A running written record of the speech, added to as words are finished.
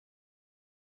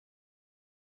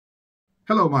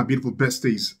Hello, my beautiful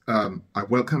besties. I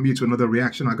welcome you to another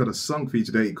reaction. I got a song for you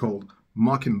today called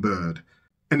Mockingbird,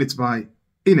 and it's by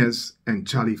INEZ and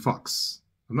Charlie FOXX.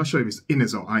 I'm not sure if it's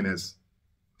INEZ or INEZ.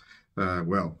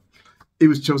 Well, it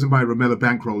was chosen by Romella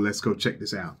Bankroll. Let's go check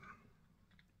this out.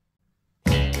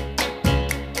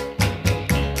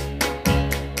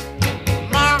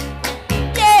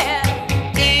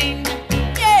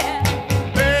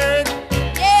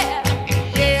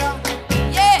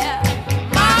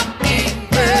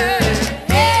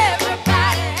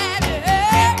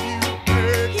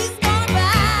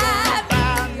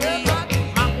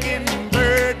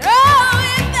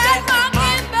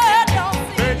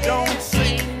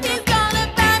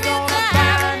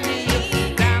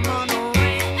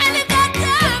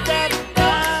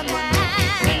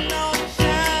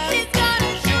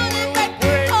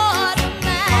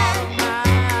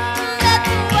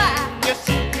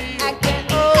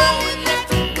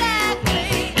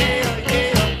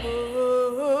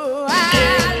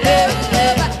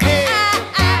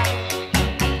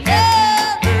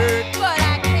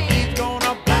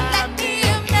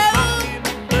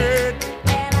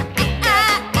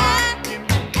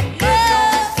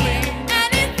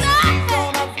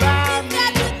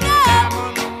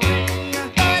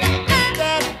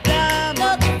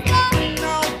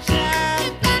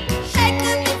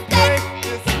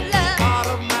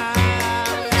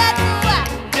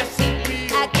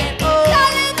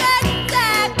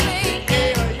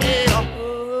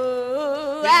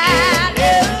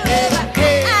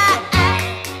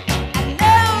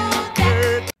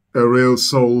 A real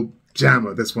soul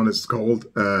jammer, this one is called.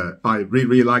 I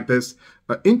really like this.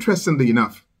 Interestingly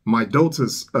enough, my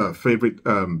daughter's favorite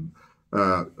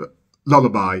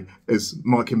lullaby is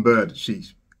Mockingbird.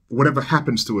 Whatever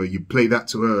happens to her, you play that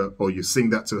to her or you sing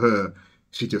that to her,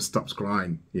 she just stops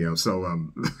crying, you know.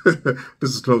 So this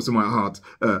is close to my heart.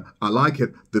 I like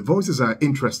it. The voices are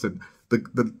interesting.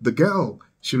 The girl,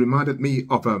 she reminded me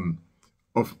of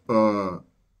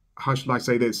how should I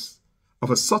say this? Of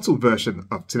a subtle version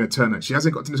of Tina Turner. She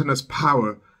hasn't got Tina Turner's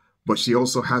power, but she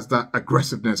also has that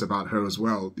aggressiveness about her as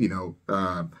well, you know.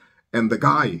 And the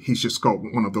guy, he's just got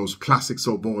one of those classic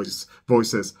soul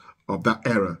voices of that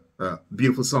era.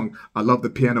 Beautiful song. I love the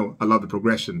piano. I love the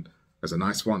progression. It's a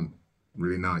nice one.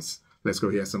 Really nice. Let's go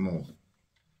hear some more.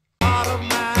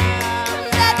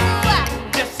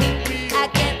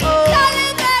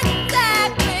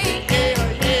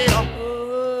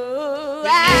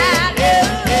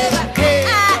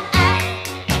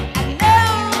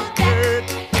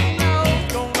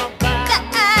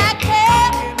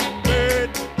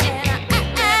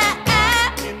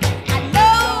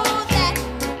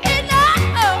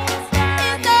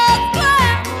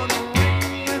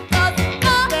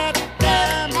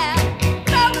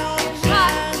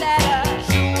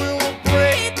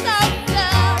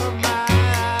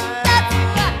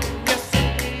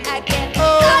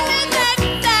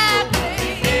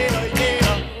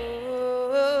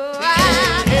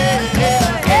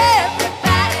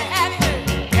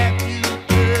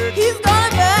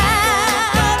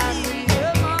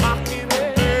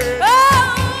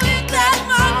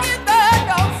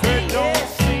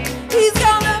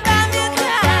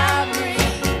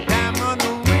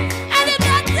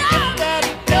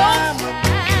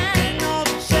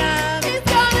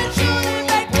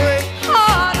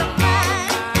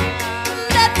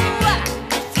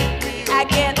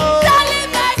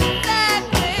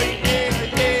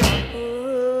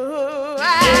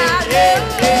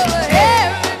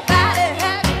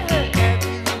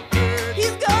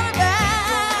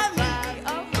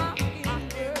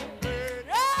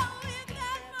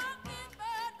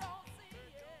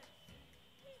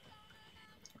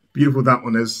 Beautiful that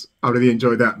one is. I really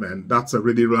enjoyed that, man. That's a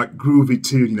really like groovy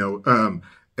tune, you know.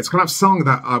 It's kind of song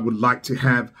that I would like to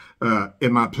have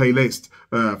in my playlist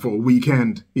for a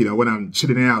weekend, you know, when I'm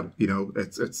chilling out, you know.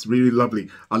 It's really lovely.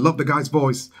 I love the guy's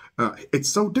voice. It's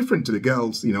so different to the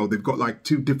girls, you know. They've got like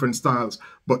two different styles,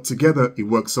 but together it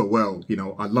works so well, you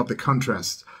know. I love the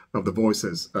contrast of the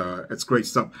voices. It's great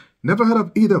stuff. Never heard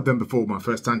of either of them before, my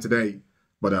first time today,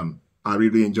 but I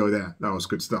really enjoyed that. That was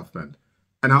good stuff, man.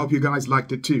 And I hope you guys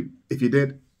liked it too. If you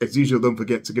did, as usual, don't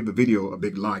forget to give the video a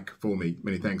big like for me.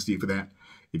 Many thanks to you for that.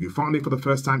 If you found me for the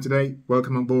first time today,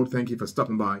 welcome on board. Thank you for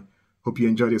stopping by. Hope you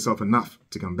enjoyed yourself enough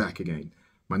to come back again.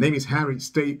 My name is Harry.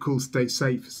 Stay cool, stay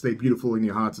safe, stay beautiful in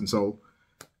your hearts and soul.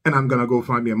 And I'm going to go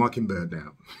find me a mockingbird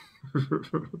now.